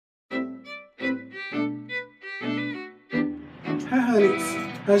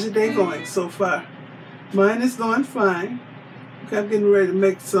honeys. How's your day going so far? Mine is going fine. Okay, I'm getting ready to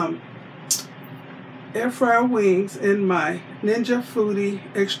make some air fryer wings in my Foodi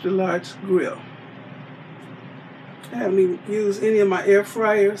extra large grill. I haven't even used any of my air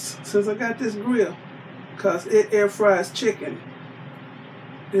fryers since I got this grill because it air fries chicken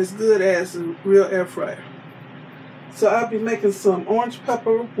as good as a real air fryer. So I'll be making some orange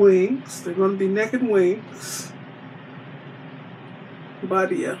pepper wings. They're going to be naked wings.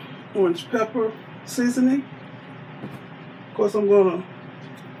 Body of orange pepper seasoning. Of course, I'm going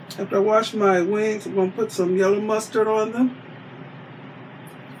to, after I wash my wings, I'm going to put some yellow mustard on them.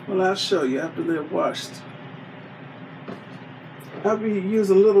 Well, I'll show you after they're washed. I'll be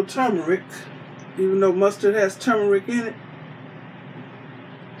using a little turmeric, even though mustard has turmeric in it.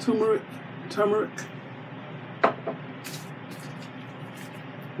 Turmeric.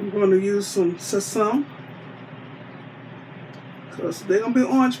 I'm going to use some Cicero, because they're going to be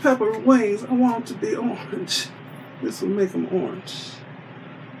orange pepper wings. I want them to be orange. This will make them orange.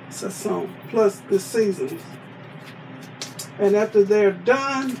 Cicero, plus the seasoning. And after they're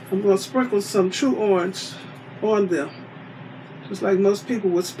done, I'm going to sprinkle some true orange on them. Just like most people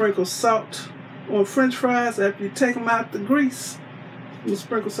would sprinkle salt on French fries after you take them out the grease. I'm going to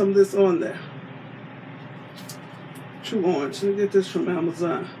sprinkle some of this on there. True orange. Let me get this from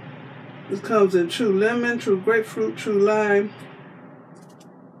Amazon. This comes in true lemon, true grapefruit, true lime.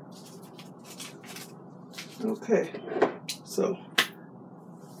 Okay, so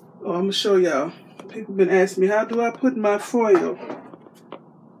I'm going to show y'all. People have been asking me, how do I put my foil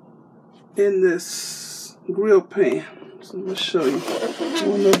in this grill pan? So I'm going to show you. I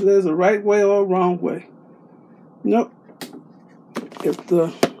don't know if there's a right way or a wrong way. Nope.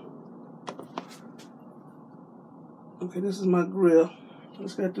 Okay, this is my grill. I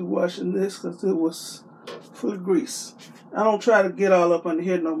just got to washing this because it was full of grease. I don't try to get all up under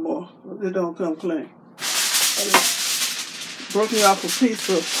here no more. It don't come clean. I just broke me off a piece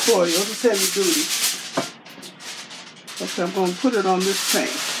of foil. It's heavy duty. Okay, I'm going to put it on this pan.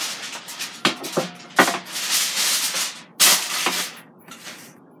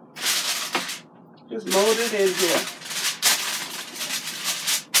 Just load it in here.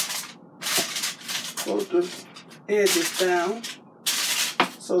 Fold the edges down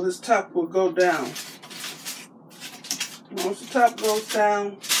so this top will go down. Once the top goes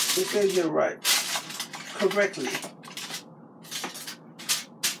down, it's in here correctly.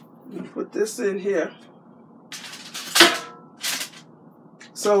 Put this in here.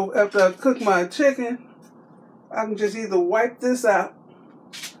 So after I cook my chicken, I can just either wipe this out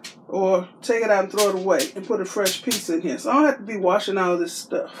or take it out and throw it away and put a fresh piece in here. So I don't have to be washing all this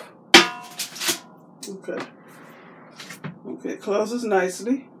stuff. Okay. Okay, it closes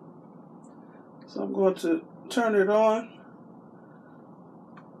nicely. So I'm going to turn it on.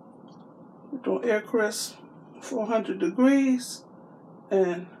 Put on air crisp, 400 degrees,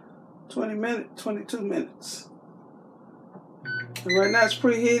 and 22 minutes. And right now it's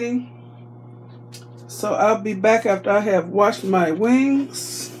preheating. So I'll be back after I have washed my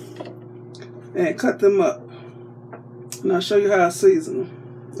wings and cut them up. And I'll show you how I season them.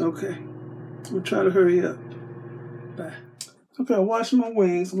 Okay. I'm going to try to hurry up. Bye. Okay, I washed my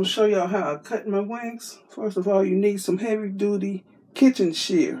wings. I'm going to show y'all how I cut my wings. First of all, you need some heavy-duty kitchen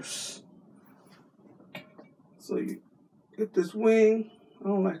shears. So you get this wing. I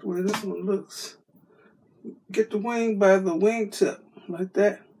don't like the way this one looks. Get the wing by the wing tip, like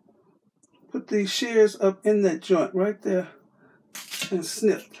that. Put these shears up in that joint right there and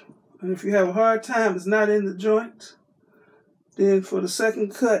snip. And if you have a hard time, it's not in the joint, then for the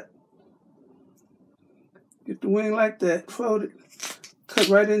second cut, get the wing like that, fold it, cut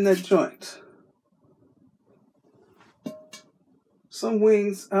right in that joint. Some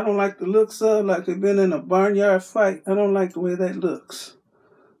wings I don't like the looks of, like they've been in a barnyard fight. I don't like the way that looks.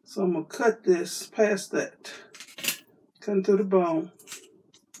 So I'm going to cut this past that. Cutting through the bone.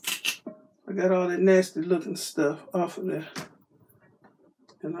 I got all that nasty looking stuff off of there.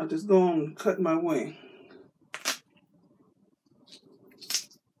 And I'll just go on and cut my wing.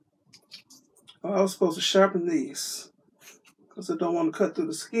 I was supposed to sharpen these because I don't want to cut through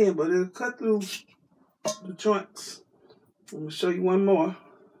the skin, but it'll cut through the joints. I'm going to show you one more.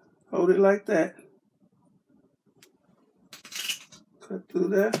 Hold it like that. Cut through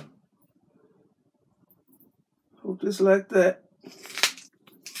there. Hold this like that.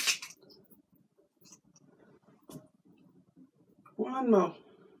 One more.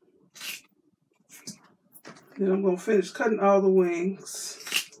 Then I'm going to finish cutting all the wings.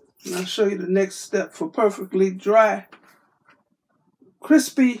 And I'll show you the next step for perfectly dry,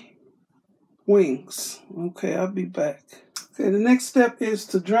 crispy wings. Okay, I'll be back. Okay, the next step is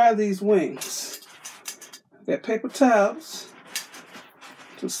to dry these wings. I got paper towels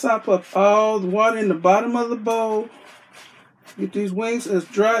to sop up all the water in the bottom of the bowl. Get these wings as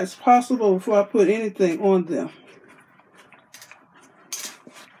dry as possible before I put anything on them.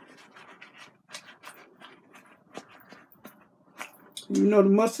 You know the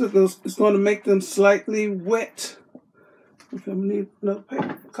mustard is going to make them slightly wet. Okay, I'm going to need another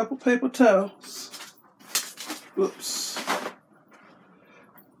paper, a couple paper towels. Oops.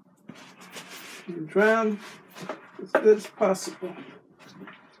 And dry them as good as possible.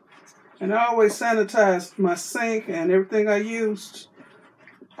 And I always sanitize my sink and everything I used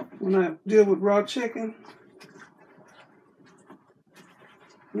when I deal with raw chicken.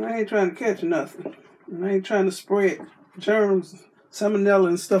 And I ain't trying to catch nothing. And I ain't trying to spread germs, salmonella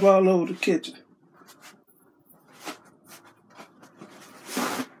and stuff all over the kitchen.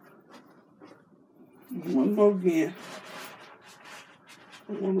 And one more again.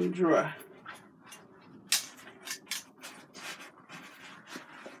 I want them dry.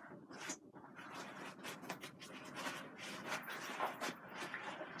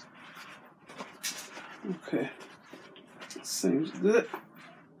 Okay, seems good.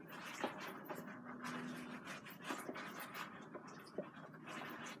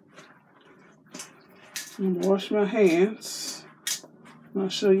 I'm gonna wash my hands and I'll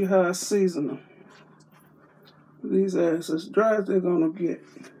show you how I season them. These are as dry as they're gonna get.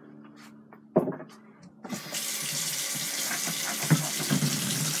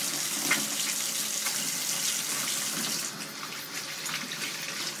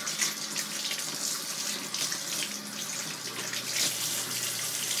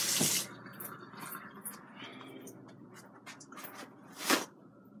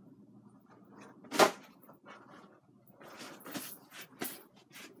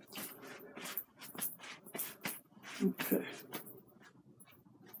 Okay.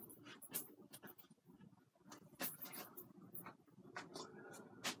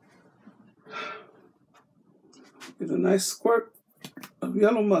 Get a nice squirt of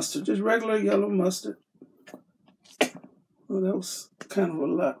yellow mustard, just regular yellow mustard. Oh, that was kind of a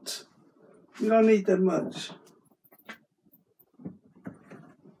lot. You don't need that much.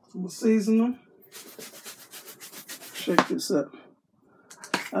 I'm gonna season them. Shake this up.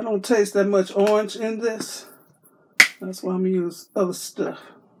 I don't taste that much orange in this. That's why I'm going to use other stuff.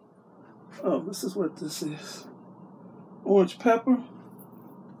 Oh, this is what this is. Orange pepper.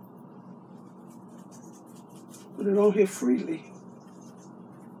 Put it on here freely.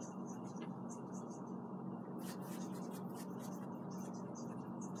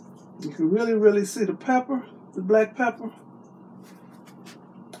 You can really see the pepper, the black pepper.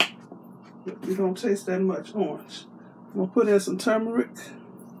 But you don't taste that much orange. I'm going to put in some turmeric.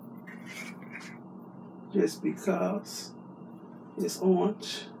 Just because it's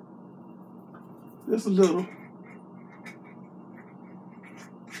orange. Just a little.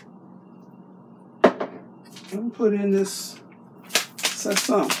 I'm going to put in this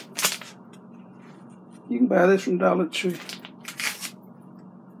Cicero. You can buy this from Dollar Tree.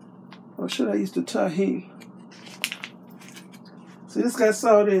 Or should I use the tahini? See, this got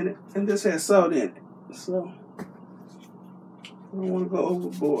salt in it, and this has salt in it. So, I don't want to go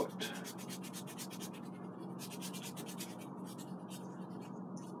overboard.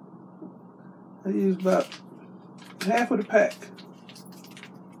 I use about half of the pack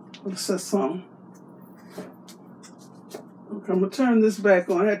of Cicero. Okay, I'm going to turn this back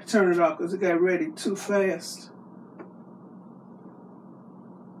on. I had to turn it off because it got ready too fast.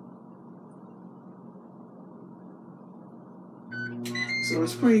 So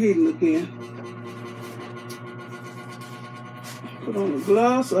it's preheating again. Put on the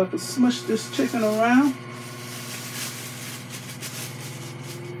gloves so I can smush this chicken around.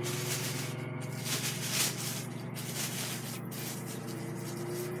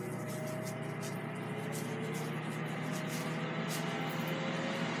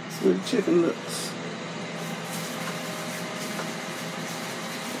 That's where the chicken looks.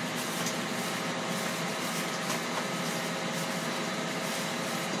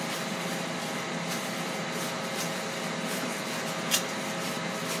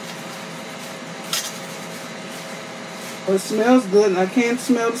 It smells good, and I can't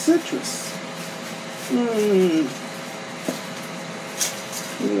smell the citrus.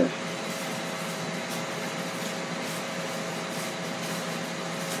 Yeah.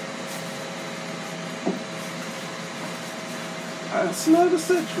 I smell the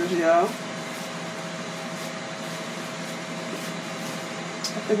citrus, y'all. I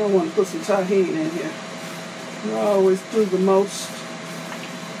think I want to put some tahini in here. You always do the most.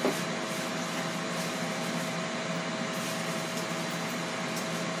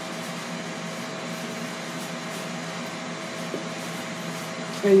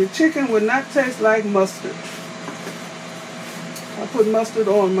 And your chicken will not taste like mustard. I put mustard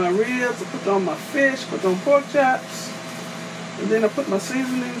on my ribs, I put it on my fish, put it on pork chops, and then I put my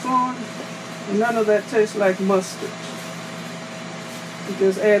seasonings on, and none of that tastes like mustard. It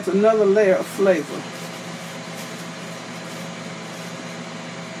just adds another layer of flavor.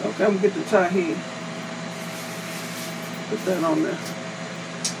 Okay, I'm gonna get the tahini. Put that on there.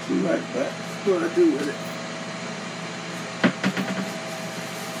 Be right back. What I do with it.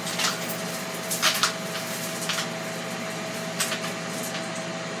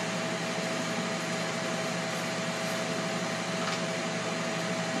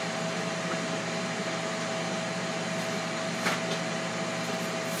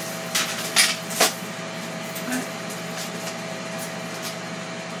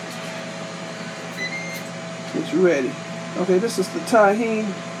 It's ready. Okay, this is the tahini.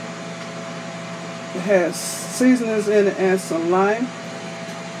 It has seasonings in it and some lime.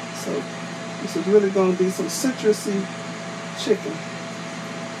 So this is really going to be some citrusy chicken.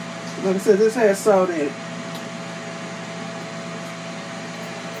 Like I said, this has salt in it.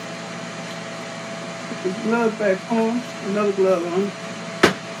 Put the glove back on. Another glove on.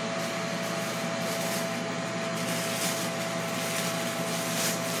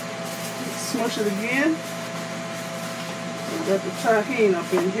 Smush it again. We got the tahini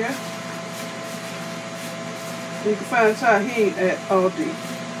up in here. You can find tahini at Aldi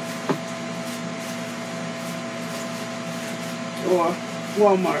or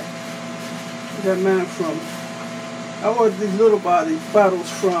Walmart. I got mine from, I ordered these little bottles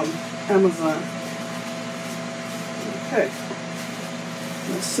from Amazon. Okay,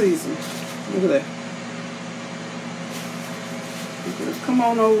 let's season. Look at that. Okay, let's come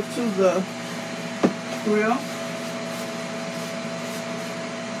on over to the grill.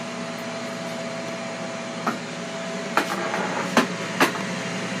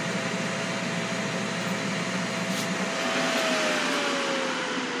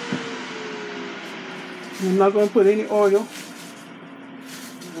 I'm not going to put any oil.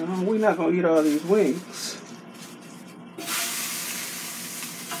 We're not going to eat all these wings.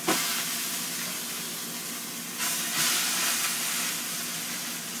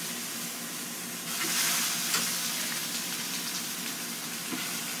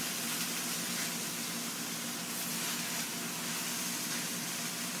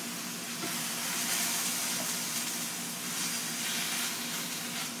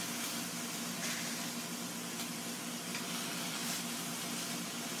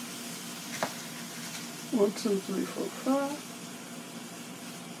 One, two, three, four, five.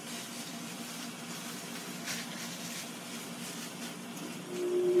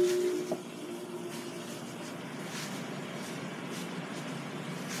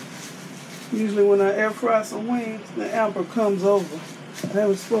 Usually when I air fry some wings, the Amber comes over. I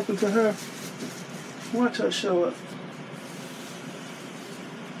haven't spoken to her. Watch her show up.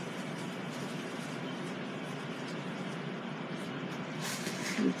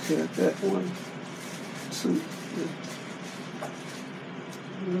 Okay, that one.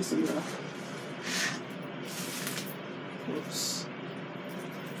 That's enough. Oops.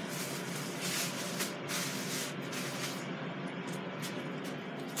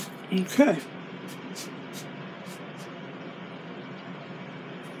 Okay.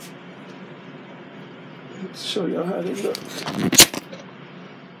 Let's show y'all how they look.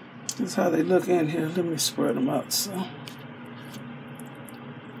 This is how they look in here. Let me spread them out so.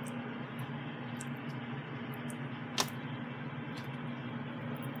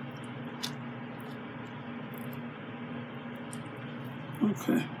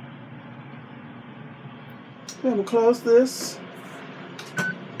 Okay. I'm going to close this.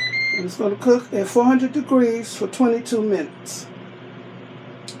 And it's going to cook at 400 degrees for 22 minutes.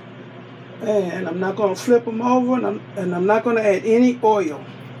 And I'm not going to flip them over, and I'm not going to add any oil.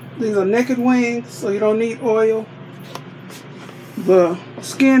 These are naked wings, so you don't need oil. The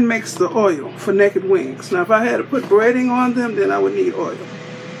skin makes the oil for naked wings. Now, if I had to put breading on them, then I would need oil.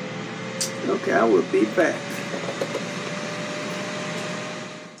 Okay, I will be back.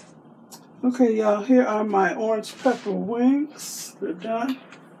 Okay, y'all, here are my orange pepper wings. They're done.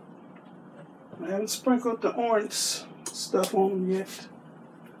 I haven't sprinkled the orange stuff on them yet.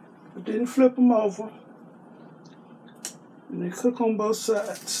 I didn't flip them over. And they cook on both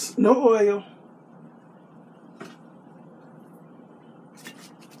sides. No oil.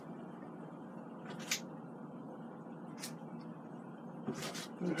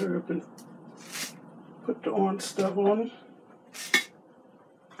 I hurry up and put the orange stuff on them.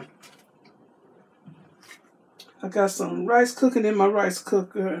 I got some rice cooking in my rice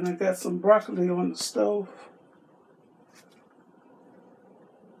cooker, and I got some broccoli on the stove.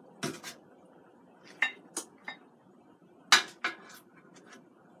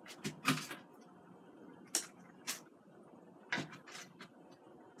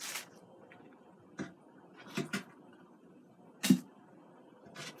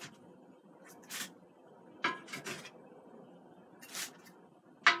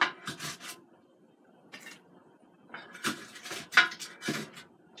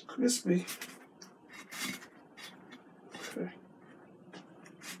 crispy. Okay.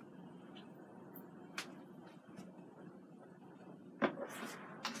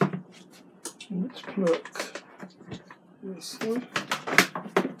 Let's pluck this one.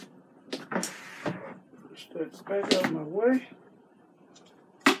 Push that back out of my way.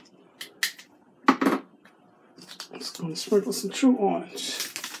 Just gonna sprinkle some true orange.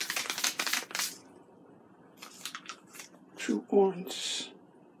 True orange.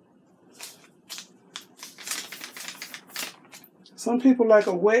 Some people like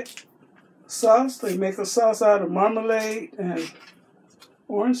a wet sauce. They make a sauce out of marmalade and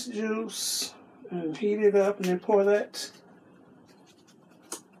orange juice and heat it up and then pour that.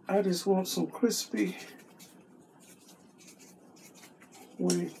 I just want some crispy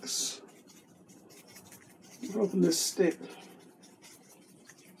wings. Open this stick.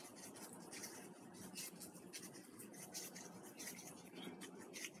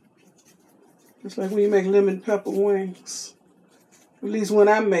 It's like when you make lemon pepper wings. At least when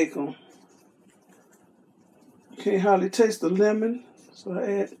I make them. You can't hardly taste the lemon, so I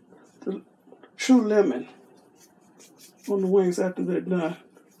add the true lemon on the wings after they're done.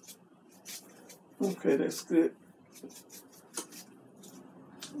 Okay, that's good.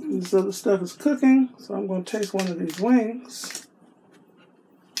 This other stuff is cooking, so I'm going to taste one of these wings.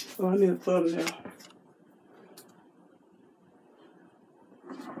 So I need a thumbnail.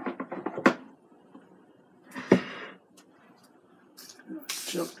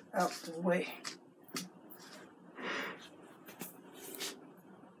 Jump out the way.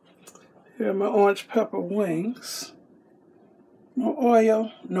 Here are my orange pepper wings. No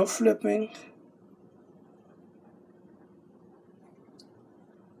oil, no flipping.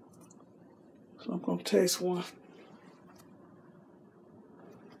 So I'm going to taste one.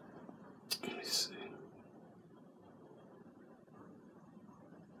 Let me see.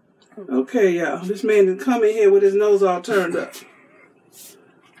 Okay, y'all. This man didn't come in here with his nose all turned up.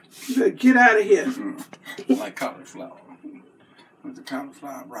 You better get out of here. I like cauliflower. With the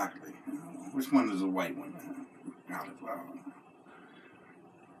cauliflower broccoli. Which one is the white one? Cauliflower.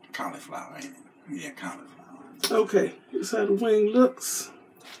 Cauliflower, ain't it? Yeah, cauliflower. Okay, this is how the wing looks.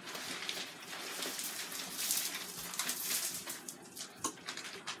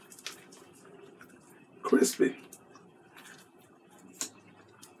 Crispy.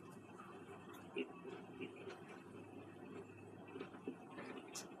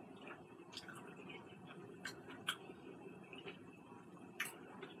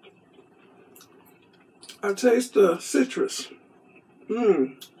 I taste the citrus.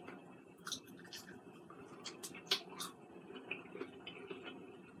 I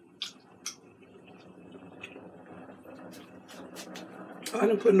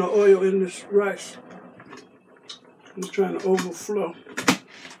didn't put no oil in this rice. I'm trying to overflow.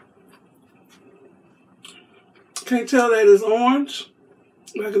 Can't tell that it's orange,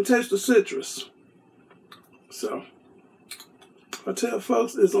 but I can taste the citrus. So, I tell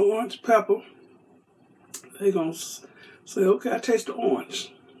folks it's orange pepper. They're going to say, okay, I taste the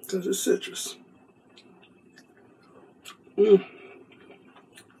orange because it's citrus. Okay,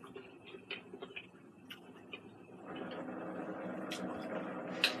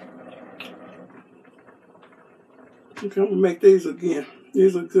 I'm going to make these again.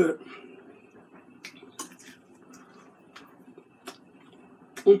 These are good.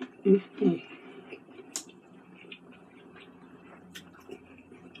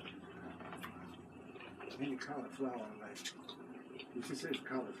 Any cauliflower, like, you should say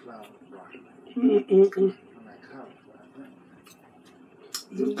cauliflower broccoli. I like cauliflower.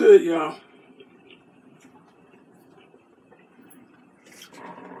 This is good, y'all.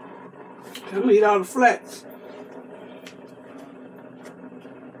 I'm going to eat all the flats.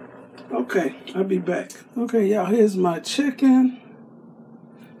 Okay, I'll be back. Okay, y'all, here's my chicken.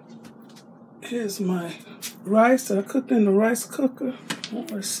 Here's my rice that I cooked in the rice cooker. I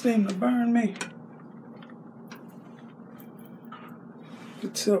want my steam to burn me.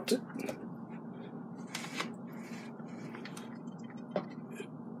 Tilt it.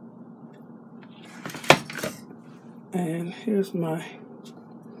 And here's my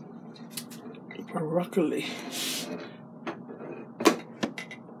broccoli.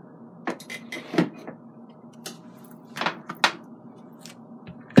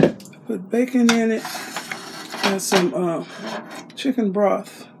 Put bacon in it and some chicken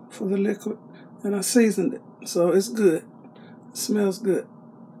broth for the liquid, and I seasoned it, so it's good. It smells good.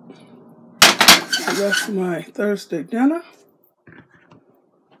 So that's my Thursday dinner.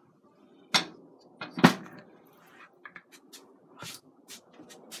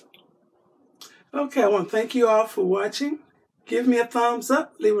 Okay, I want to thank you all for watching. Give me a thumbs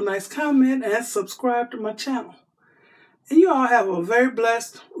up, leave a nice comment, and subscribe to my channel. And you all have a very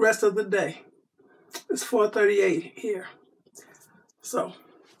blessed rest of the day. It's 4:38 here. So,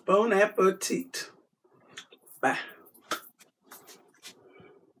 bon appetit. Bye.